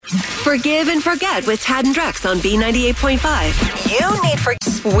Forgive and Forget with Tad and Drex on B98.5. You need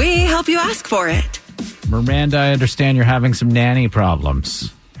we help you ask for it. Miranda, I understand you're having some nanny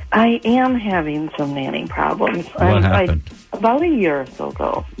problems. I am having some nanny problems. What happened? About a year or so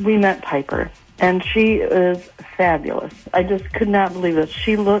ago, we met Piper, and she is fabulous. I just could not believe it.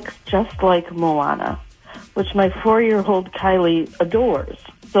 She looks just like Moana, which my 4-year-old Kylie adores.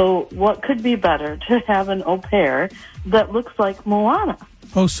 So what could be better to have an au pair that looks like Moana?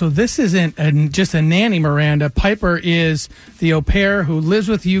 Oh, so this isn't just a nanny, Miranda. Piper is the au pair who lives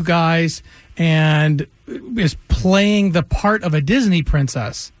with you guys and is playing the part of a Disney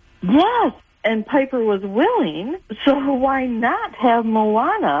princess. Yes, and Piper was willing, so why not have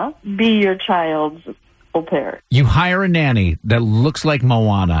Moana be your child's au pair? You hire a nanny that looks like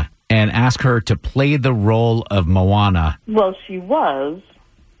Moana and ask her to play the role of Moana. Well, she was.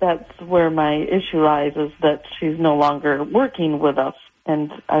 That's where my issue lies, is that she's no longer working with us,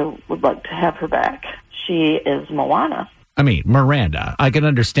 and I would like to have her back. She is Moana. I mean, Miranda, I can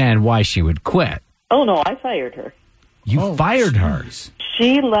understand why she would quit. Oh, no, I fired her. You fired her?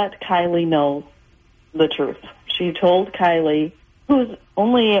 She let Kylie know the truth. She told Kylie, who's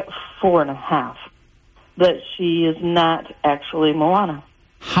only 4.5, that she is not actually Moana.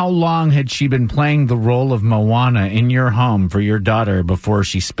 How long had she been playing the role of Moana in your home for your daughter before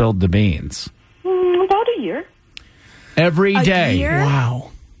she spilled the beans? About a year. Every day? A year?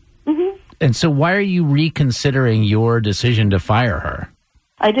 Wow. Mm-hmm. And so why are you reconsidering your decision to fire her?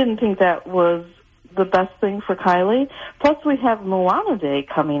 I didn't think that was the best thing for Kylie. Plus, we have Moana Day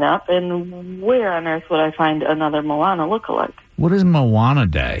coming up, and where on earth would I find another Moana lookalike? What is Moana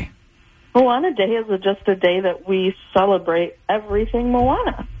Day? Moana Day is just a day that we celebrate everything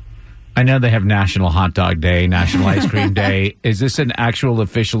Moana. I know they have National Hot Dog Day, National Ice Cream Day. Is this an actual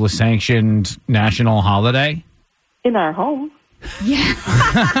official sanctioned national holiday? In our home.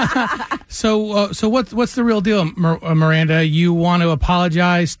 So what's the real deal, Miranda? You want to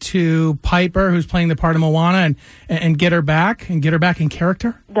apologize to Piper, who's playing the part of Moana, and get her back in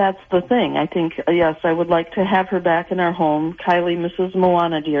character? That's the thing. I think, yes, I would like to have her back in our home. Kylie misses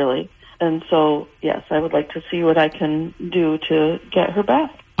Moana dearly. And so, yes, I would like to see what I can do to get her back.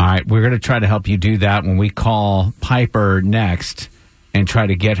 All right, we're going to try to help you do that when we call Piper next and try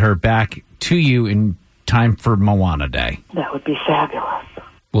to get her back to you in time for Moana Day. That would be fabulous.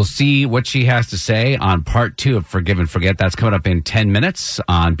 We'll see what she has to say on part 2 of Forgive and Forget. That's coming up in 10 minutes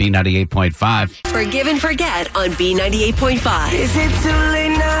on B98.5. Forgive and Forget on B98.5. Is it too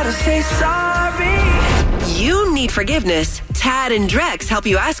late now to say sorry? You need forgiveness. Tad and Drex help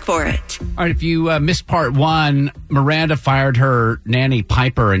you ask for it. All right, if you missed part 1, Miranda fired her nanny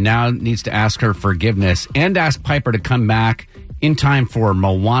Piper and now needs to ask her forgiveness and ask Piper to come back in time for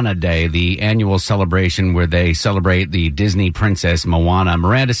Moana Day, the annual celebration where they celebrate the Disney princess Moana.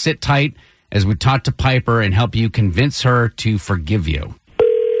 Miranda, sit tight as we talk to Piper and help you convince her to forgive you.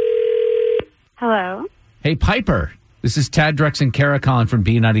 Hello? Hey, Piper. This is Tad, Drex, and Kara calling from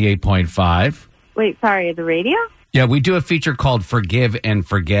B98.5. Wait, sorry, the radio? Yeah, we do a feature called Forgive and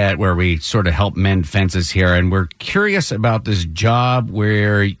Forget where we sort of help mend fences here. And we're curious about this job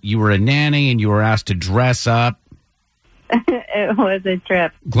where you were a nanny and you were asked to dress up. It was a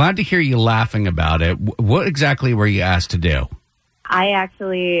trip. Glad to hear you laughing about it. What exactly were you asked to do? I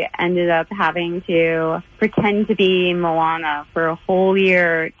actually ended up having to pretend to be Moana for a whole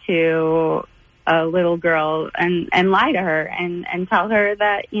year to a little girl and lie to her and tell her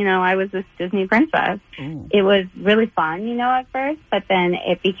that, I was this Disney princess. Ooh. It was really fun, at first, but then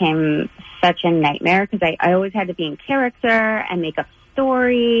it became such a nightmare because I always had to be in character and make up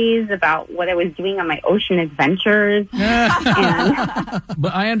stories about what I was doing on my ocean adventures.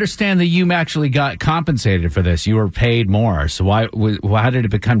 But I understand that you actually got compensated for this. You were paid more. So why did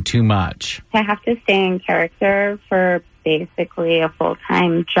it become too much? To have to stay in character for basically a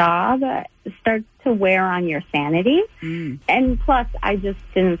full-time job starts to wear on your sanity. And plus, I just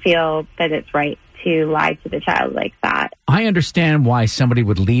didn't feel that it's right to lie to the child like that. I understand why somebody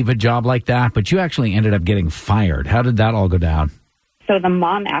would leave a job like that, but you actually ended up getting fired. How did that all go down? So the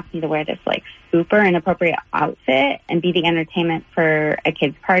mom asked me to wear this super inappropriate outfit and be the entertainment for a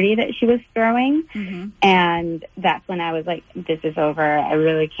kid's party that she was throwing. Mm-hmm. And that's when I was like, this is over. I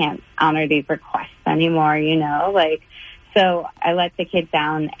really can't honor these requests anymore, So I let the kid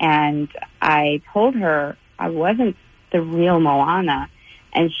down and I told her I wasn't the real Moana.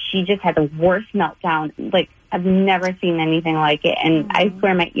 And she just had the worst meltdown. I've never seen anything like it. And I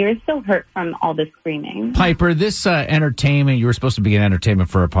swear my ears still hurt from all the screaming. Piper, this entertainment, you were supposed to be an entertainment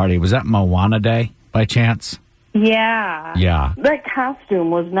for a party. Was that Moana Day by chance? Yeah. Yeah. That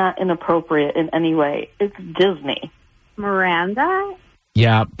costume was not inappropriate in any way. It's Disney. Miranda,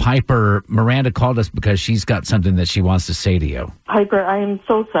 Yeah, Piper, Miranda called us because she's got something that she wants to say to you. Piper, I am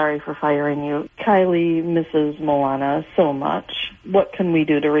so sorry for firing you. Kylie misses Moana so much. What can we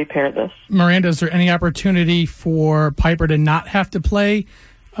do to repair this? Miranda, is there any opportunity for Piper to not have to play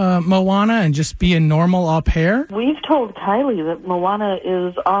Moana and just be a normal au pair? We've told Kylie that Moana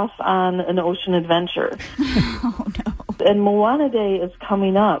is off on an ocean adventure. Oh, no. And Moana Day is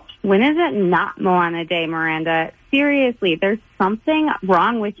coming up. When is it not Moana Day, Miranda? Seriously, there's something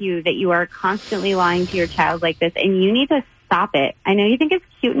wrong with you that you are constantly lying to your child like this, and you need to stop it. I know you think it's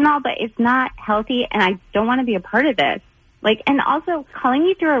cute and all, but it's not healthy, and I don't want to be a part of this. And also, calling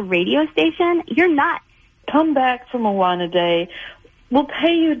me through a radio station, you're nuts. Come back for Moana Day. We'll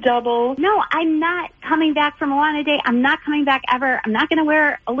pay you double. No, I'm not coming back for Moana Day. I'm not coming back ever. I'm not going to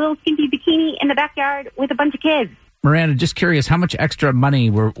wear a little skimpy bikini in the backyard with a bunch of kids. Miranda, just curious, how much extra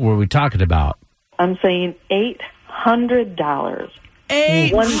money were we talking about? I'm saying $800.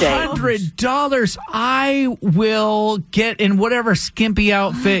 $800. I will get in whatever skimpy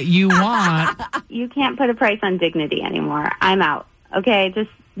outfit you want. You can't put a price on dignity anymore. I'm out. Okay, just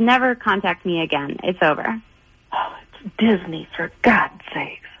never contact me again. It's over. Oh, it's Disney, for God's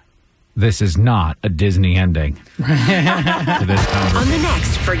sakes. This is not a Disney ending to this conversation. On the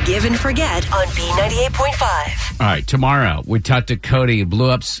next Forgive and Forget on B98.5. All right, tomorrow we talked to Cody, who blew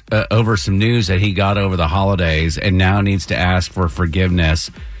up over some news that he got over the holidays and now needs to ask for forgiveness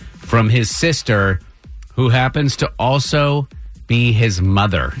from his sister, who happens to also be his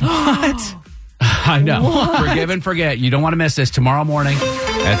mother. What? I know. What? Forgive and Forget. You don't want to miss this tomorrow morning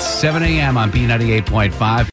at 7 a.m. on B98.5.